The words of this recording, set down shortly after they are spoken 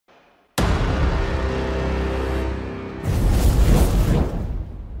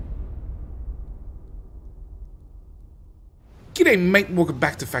G'day mate, welcome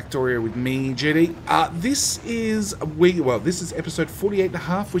back to Factorio with me, JD. This is episode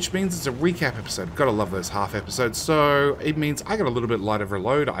 48½, which means it's a recap episode. Gotta love those half episodes, so it means I got a little bit light of a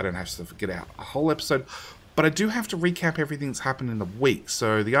load. I don't have to get out a whole episode, but I do have to recap everything that's happened in the week.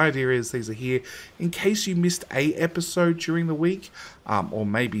 So the idea is these are here in case you missed a episode during the week, or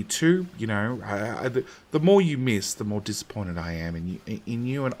maybe two. You know, the more you miss, the more disappointed I am in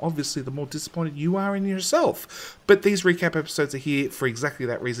you, and obviously the more disappointed you are in yourself. But these recap episodes are here for exactly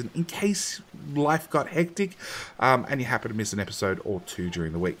that reason, in case life got hectic, and you happen to miss an episode or two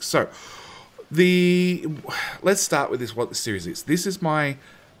during the week. So let's start with this. What the series is. This is my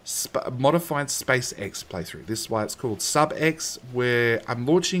modified SpaceX playthrough. This is why it's called SubX, where I'm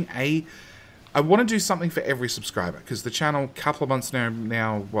launching I want to do something for every subscriber, because the channel, a couple of months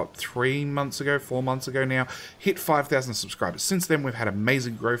now, what, 3 months ago, 4 months ago now, hit 5,000 subscribers. Since then, we've had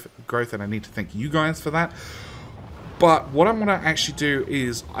amazing growth, and I need to thank you guys for that. But what I'm going to actually do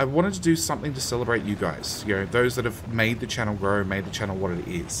is, I wanted to do something to celebrate you guys, you know, those that have made the channel grow, made the channel what it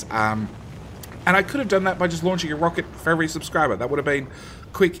is. And I could have done that by just launching a rocket for every subscriber. That would have been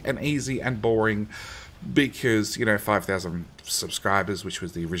quick and easy and boring, because, you know, 5,000 subscribers, which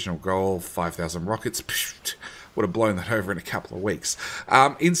was the original goal, 5,000 rockets, would have blown that over in a couple of weeks.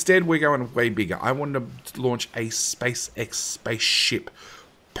 Instead, we're going way bigger. I wanted to launch a SpaceX spaceship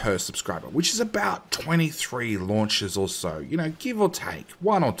per subscriber, which is about 23 launches or so, you know, give or take,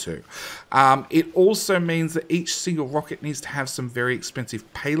 1 or 2. It also means that each single rocket needs to have some very expensive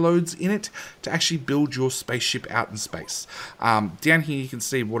payloads in it to actually build your spaceship out in space. Down here you can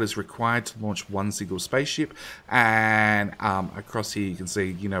see what is required to launch one single spaceship, and across here you can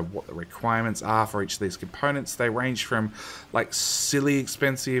see, you know, what the requirements are for each of these components. They range from like silly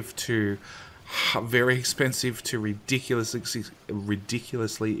expensive to very expensive to ridiculously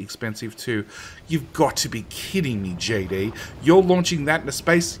expensive to, you've got to be kidding me, JD. You're launching that into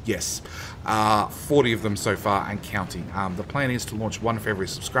space? Yes. 40 of them so far and counting. The plan is to launch one for every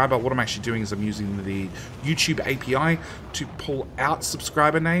subscriber. What I'm actually doing is I'm using the YouTube API to pull out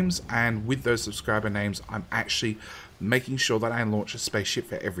subscriber names, and with those subscriber names, I'm actually making sure that I launch a spaceship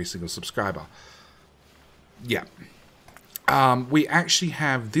for every single subscriber. Yeah. We actually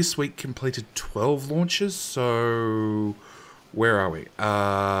have this week completed 12 launches, so where are we?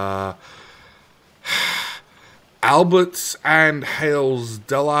 Albert and Hales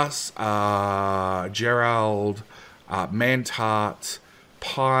Dallas, Gerald, Mantart,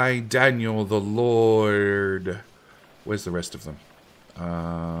 Pi, Daniel, the Lord. Where's the rest of them?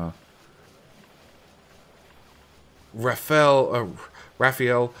 Rafael,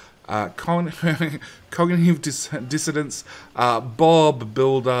 Cognitive Dissonance, Bob,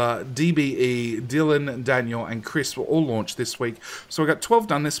 Builder, DBE, Dillon, Daniel, and Chris were all launched this week. So we got 12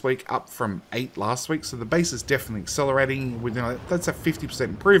 done this week, up from 8 last week. So the base is definitely accelerating. That's a 50%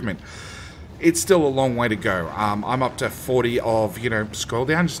 improvement. It's still a long way to go. I'm up to 40 of, you know, scroll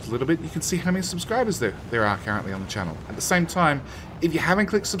down just a little bit, you can see how many subscribers there are currently on the channel. At the same time, if you haven't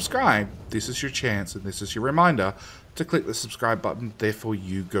clicked subscribe, this is your chance and this is your reminder to click the subscribe button. Therefore,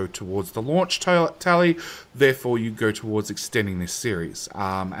 you go towards the launch tally. Therefore, you go towards extending this series.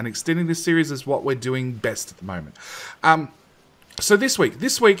 And extending this series is what we're doing best at the moment. So this week,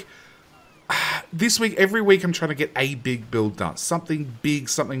 every week I'm trying to get a big build done. Something big,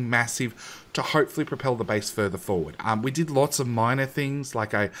 something massive to hopefully propel the base further forward. We did lots of minor things,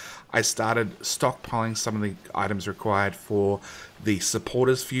 like I started stockpiling some of the items required for the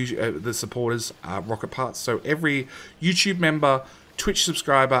supporters rocket parts. So every YouTube member, Twitch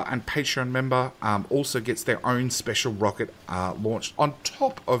subscriber, and Patreon member also gets their own special rocket launched on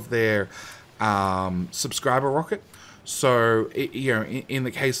top of their subscriber rocket. So, you know, in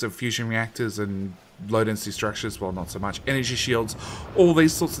the case of fusion reactors and low density structures, well, not so much, energy shields, all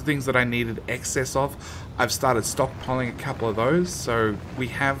these sorts of things that I needed excess of, I've started stockpiling a couple of those. So we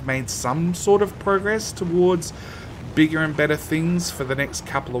have made some sort of progress towards bigger and better things for the next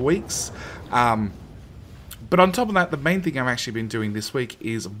couple of weeks. But on top of that, the main thing I've actually been doing this week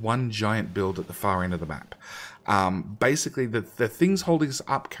is one giant build at the far end of the map. Basically, the things holding us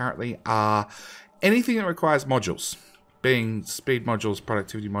up currently are anything that requires modules, being speed modules,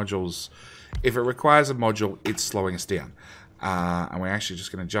 productivity modules. If it requires a module, it's slowing us down. And we're actually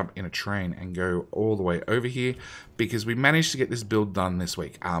just going to jump in a train and go all the way over here, because we managed to get this build done this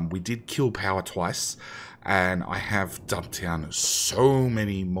week. We did kill power twice, and I have dumped down so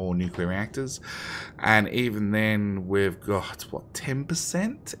many more nuclear reactors, and even then we've got, what,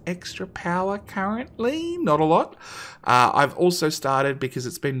 10% extra power currently? Not a lot. I've also started, because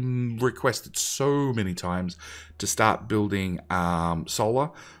it's been requested so many times, to start building solar.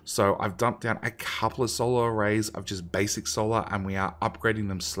 So I've dumped down a couple of solar arrays of just basic solar, and we are upgrading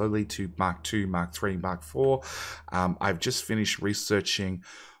them slowly to Mark II, Mark III, Mark IV. I've just finished researching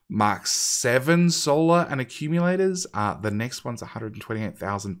Mark 7 solar and accumulators. The next one's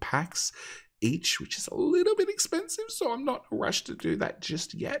 128,000 packs each, which is a little bit expensive, so I'm not in a rush to do that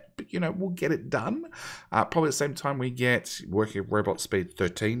just yet, but you know, we'll get it done. Probably at the same time we get working robot speed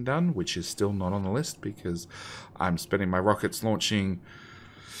 13 done, which is still not on the list because I'm spending my rockets launching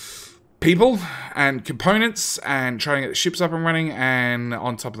people and components and trying to get the ships up and running, and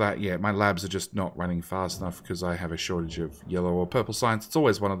on top of that, yeah, my labs are just not running fast enough because I have a shortage of yellow or purple science. It's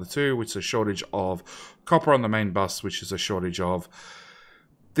always one of the two, which is a shortage of copper on the main bus, which is a shortage of...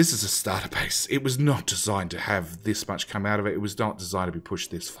 This is a starter base. It was not designed to have this much come out of it. It was not designed to be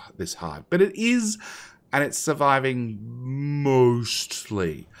pushed this hard. But it is, and it's surviving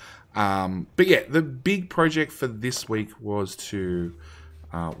mostly. But yeah, the big project for this week was to,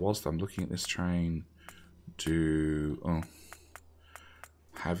 whilst I'm looking at this train,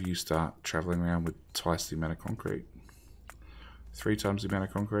 have you start traveling around with twice the amount of concrete. 3 times the amount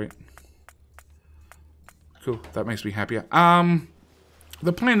of concrete. Cool, that makes me happier.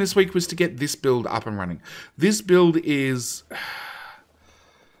 The plan this week was to get this build up and running. This build is...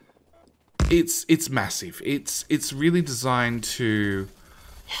 It's massive. It's really designed to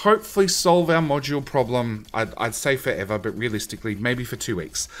hopefully solve our module problem. I'd say forever, but realistically, maybe for 2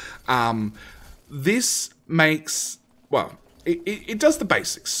 weeks. This makes... Well, it does the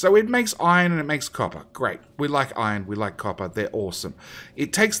basics. So it makes iron and it makes copper. Great. We like iron. We like copper. They're awesome.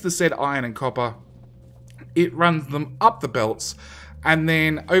 It takes the said iron and copper. It runs them up the belts. And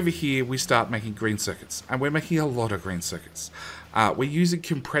then over here, we start making green circuits. And we're making a lot of green circuits. We're using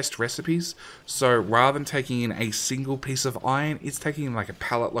compressed recipes. So rather than taking in a single piece of iron, it's taking in like a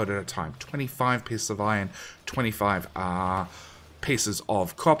pallet load at a time. 25 pieces of iron, 25 pieces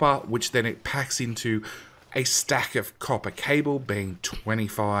of copper, which then it packs into a stack of copper cable, being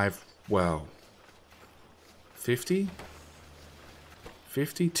 25, well, 50?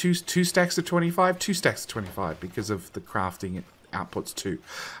 50? Two stacks of 25? 2 stacks of 25 because of the crafting outputs too.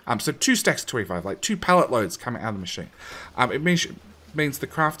 So 2 stacks of 25, like 2 pallet loads coming out of the machine. It means the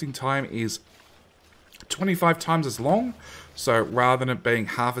crafting time is 25 times as long. So rather than it being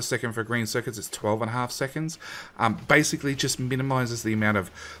half a second for green circuits, it's 12.5 seconds. Basically just minimizes the amount of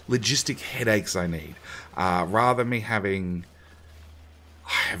logistic headaches I need. Rather than me having...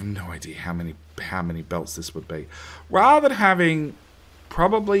 I have no idea how many belts this would be. Rather than having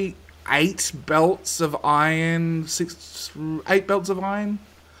probably 8 belts of iron, 8 belts of iron,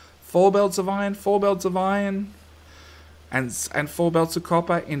 4 belts of iron, 4 belts of iron, and 4 belts of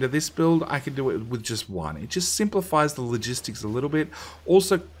copper into this build, I can do it with just 1. It just simplifies the logistics a little bit.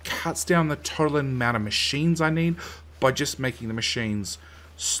 Also cuts down the total amount of machines I need by just making the machines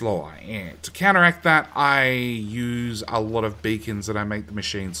slower. And to counteract that, I use a lot of beacons and I make the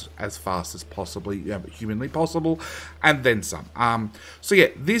machines as fast as humanly possible, and then some. So yeah,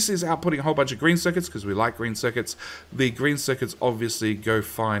 this is outputting a whole bunch of green circuits because we like green circuits. The green circuits obviously go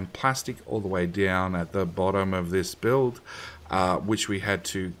find plastic all the way down at the bottom of this build, which we had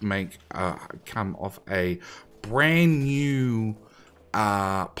to make come off a brand new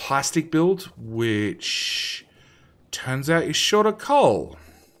plastic build, which turns out is short of coal.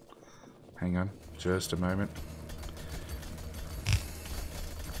 Hang on, just a moment.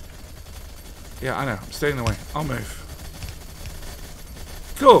 Yeah, I know, I'm staying in the way. I'll move.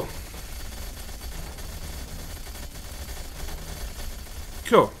 Cool.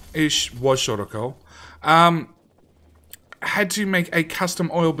 Cool. Ish was short of coal. Had to make a custom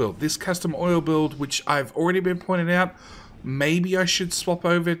oil build. This custom oil build, which I've already been pointed out, maybe I should swap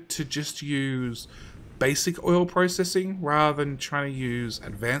over to just use basic oil processing rather than trying to use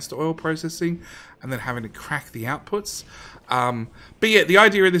advanced oil processing and then having to crack the outputs. But yeah, the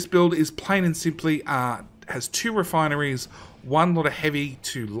idea of this build is plain and simply has 2 refineries, 1 lot of heavy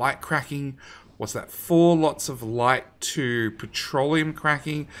to light cracking, 4 lots of light to petroleum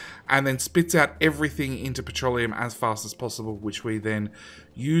cracking, and then spits out everything into petroleum as fast as possible, which we then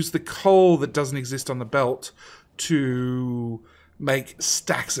use the coal that doesn't exist on the belt to make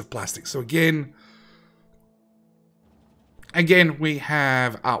stacks of plastic. So again, we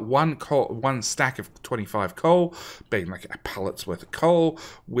have 1 stack of 25 coal, being like a pallet's worth of coal,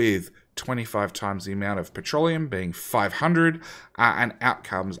 with 25 times the amount of petroleum, being 500, and out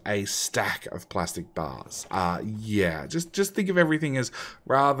comes a stack of plastic bars. Yeah, just think of everything as,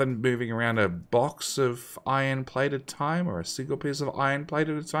 rather than moving around a box of iron plate at a time, or a single piece of iron plate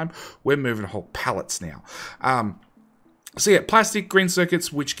at a time, we're moving whole pallets now. So yeah, plastic, green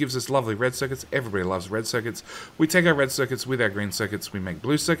circuits, which gives us lovely red circuits. Everybody loves red circuits. We take our red circuits with our green circuits, we make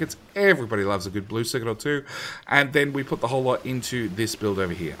blue circuits. Everybody loves a good blue circuit or two. And then we put the whole lot into this build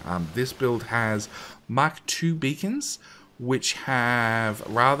over here. This build has Mark II beacons, which have,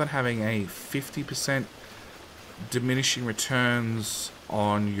 rather than having a 50% diminishing returns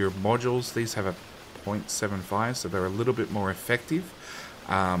on your modules, these have a 0.75, so they're a little bit more effective.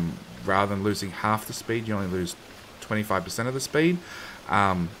 Rather than losing half the speed, you only lose 25% of the speed.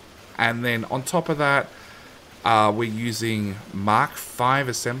 And then on top of that, we're using Mark V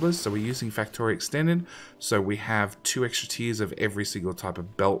assemblers, so we're using Factorio Extended, so we have 2 extra tiers of every single type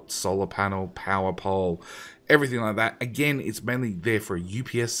of belt, solar panel, power pole, everything like that. Again, it's mainly there for a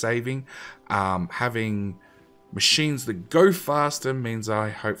UPS saving. Having machines that go faster means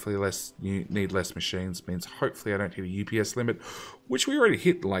you need less machines, means hopefully I don't hit a UPS limit, which we already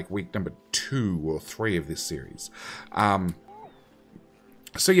hit like week number 2 or 3 of this series.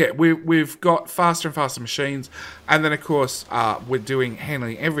 So yeah, we've got faster and faster machines, and then of course we're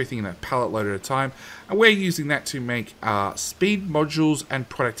handling everything in a pallet load at a time, and we're using that to make speed modules and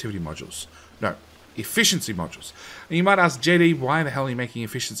productivity modules. No, efficiency modules. And you might ask, JD, why the hell are you making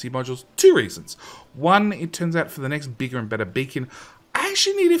efficiency modules? 2 reasons. One, it turns out for the next bigger and better beacon, I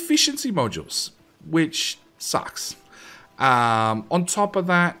actually need efficiency modules, which sucks. On top of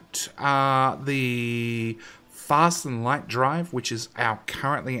that, the fast and light drive, which is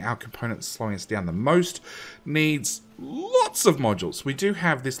currently our component that's slowing us down the most, needs lots of modules. We do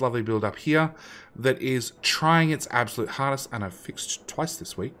have this lovely build up here that is trying its absolute hardest, and I've fixed twice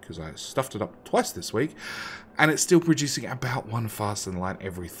this week because I stuffed it up twice this week, and it's still producing about 1 fast and light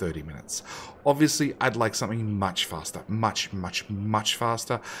every 30 minutes. Obviously, I'd like something much faster, much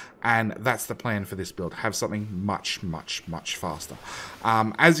faster, and that's the plan for this build. Have something much faster.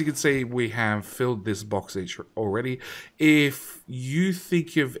 As you can see, we have filled this box each already. If you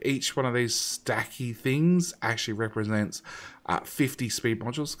think of each one of these stacky things actually represents 50 speed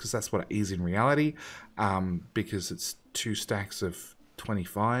modules, because that's what it is in reality, because it's 2 stacks of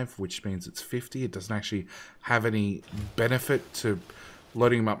 25, which means it's 50. It doesn't actually have any benefit to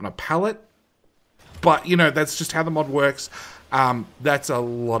loading them up in a pallet, but you know, that's just how the mod works. That's a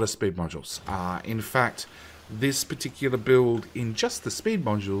lot of speed modules. In fact, this particular build in just the speed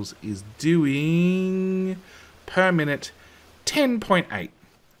modules is doing per minute 10.8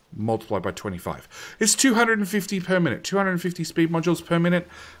 multiplied by 25. It's 250 per minute. 250 speed modules per minute.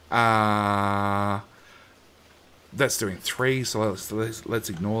 That's doing 3, so let's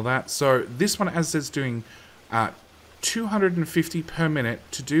ignore that. So this one, as it's doing 250 per minute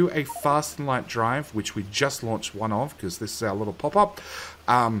to do a fast and light drive, which we just launched one of because this is our little pop-up,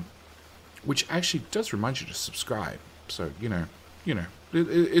 which actually does remind you to subscribe. So, you know,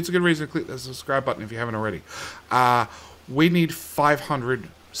 it's a good reason to click the subscribe button if you haven't already. We need 500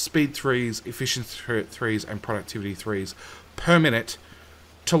 speed 3s, efficiency 3s, and productivity 3s per minute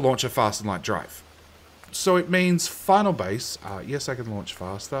to launch a fast and light drive. So it means final base. Yes, I can launch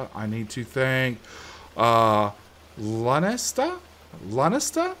faster. I need to thank Lunnesta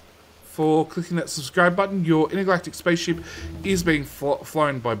for clicking that subscribe button. Your intergalactic spaceship is being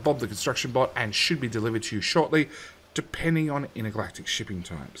flown by Bob the construction bot and should be delivered to you shortly, depending on intergalactic shipping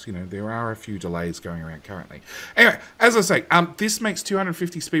times. You know, there are a few delays going around currently. Anyway, as I say, this makes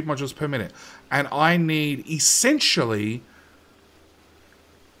 250 speed modules per minute, and I need essentially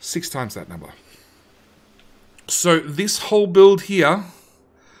 6 times that number. So this whole build here,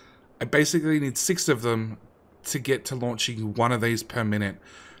 I basically need 6 of them to get to launching 1 of these per minute,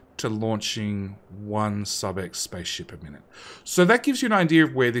 to launching 1 SubX spaceship a minute. So that gives you an idea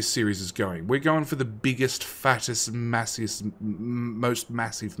of where this series is going. We're going for the biggest, fattest, most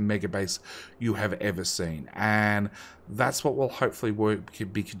massive mega base you have ever seen. And that's what we'll hopefully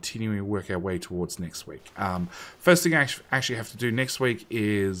be continuing to work our way towards next week. First thing I actually have to do next week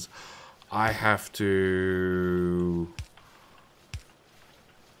is I have to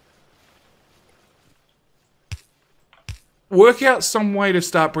work out some way to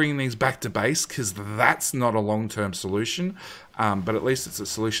start bringing these back to base, because that's not a long-term solution, but at least it's a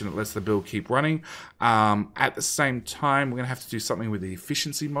solution that lets the build keep running. At the same time, we're going to have to do something with the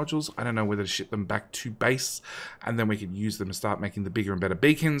efficiency modules. I don't know whether to ship them back to base, and then we could use them to start making the bigger and better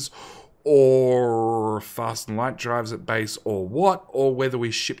beacons, or fast and light drives at base, or what, or whether we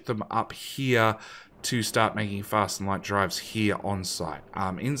ship them up here to start making fast and light drives here on site.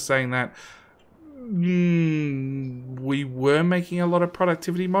 In saying that, we were making a lot of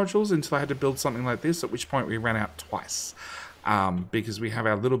productivity modules until I had to build something like this, at which point we ran out twice. Because we have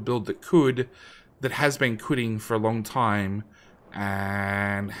our little build that has been quitting for a long time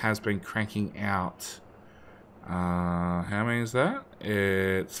and has been cranking out. How many is that?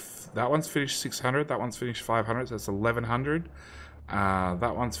 That one's finished 600, that one's finished 500, so that's 1100.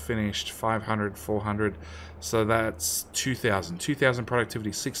 That one's finished 500, 400, so that's 2000. 2000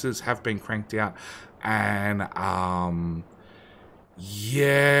 productivity 6s have been cranked out, and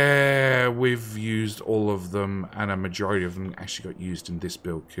yeah, we've used all of them, and a majority of them actually got used in this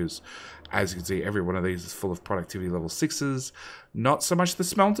build, because as you can see, every one of these is full of productivity level 6s. Not so much the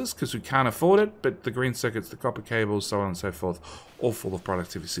smelters, because we can't afford it, but the green circuits, the copper cables, so on and so forth, all full of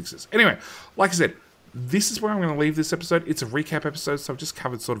productivity 6s. Anyway, like I said, this is where I'm going to leave this episode. It's a recap episode, so I've just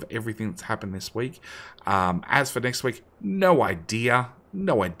covered sort of everything that's happened this week. As for next week, no idea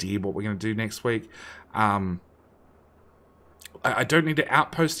what we're going to do next week. I don't need to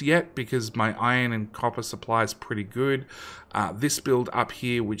outpost yet because my iron and copper supply is pretty good. This build up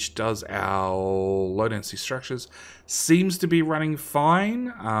here, which does our low density structures, seems to be running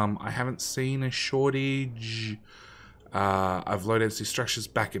fine. I haven't seen a shortage of low density structures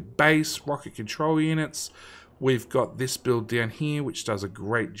back at base. Rocket control units. We've got this build down here, which does a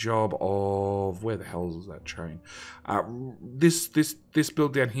great job of... Where the hell is that train? This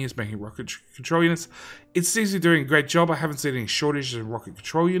build down here is making rocket control units. It seems to be doing a great job. I haven't seen any shortages of rocket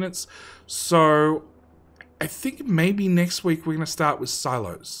control units. So I think maybe next week we're going to start with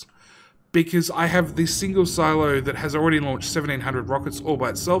silos. Because I have this single silo that has already launched 1700 rockets all by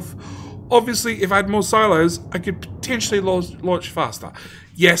itself. Obviously, if I had more silos, I could potentially launch faster.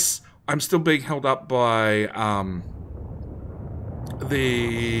 Yes, I'm still being held up by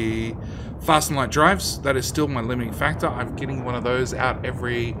the fast and light drives. That is still my limiting factor. I'm getting one of those out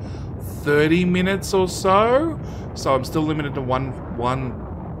every 30 minutes or so. So I'm still limited to one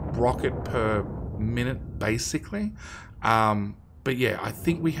rocket per minute, basically. But yeah, I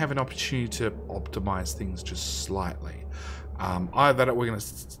think we have an opportunity to optimize things just slightly. Either that, we're going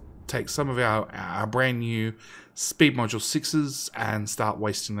to take some of our brand new speed module 6s and start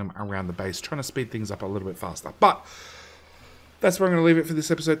wasting them around the base, trying to speed things up a little bit faster. But that's where I'm going to leave it for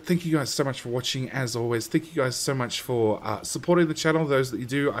this episode. Thank you guys so much for watching, as always. Thank you guys so much for supporting the channel. Those that you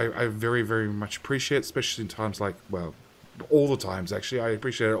do, I very, very much appreciate, especially in times like, well, all the times, actually. I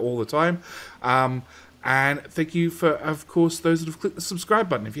appreciate it all the time. And thank you for, of course, those that have clicked the subscribe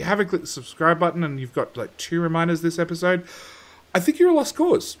button. If you haven't clicked the subscribe button and you've got like 2 reminders this episode, I think you're a lost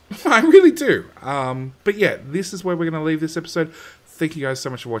cause. I really do. But yeah, this is where we're going to leave this episode. Thank you guys so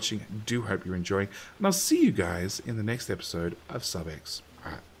much for watching. Do hope you're enjoying. And I'll see you guys in the next episode of SubX.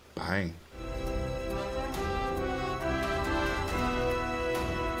 Alright, bye.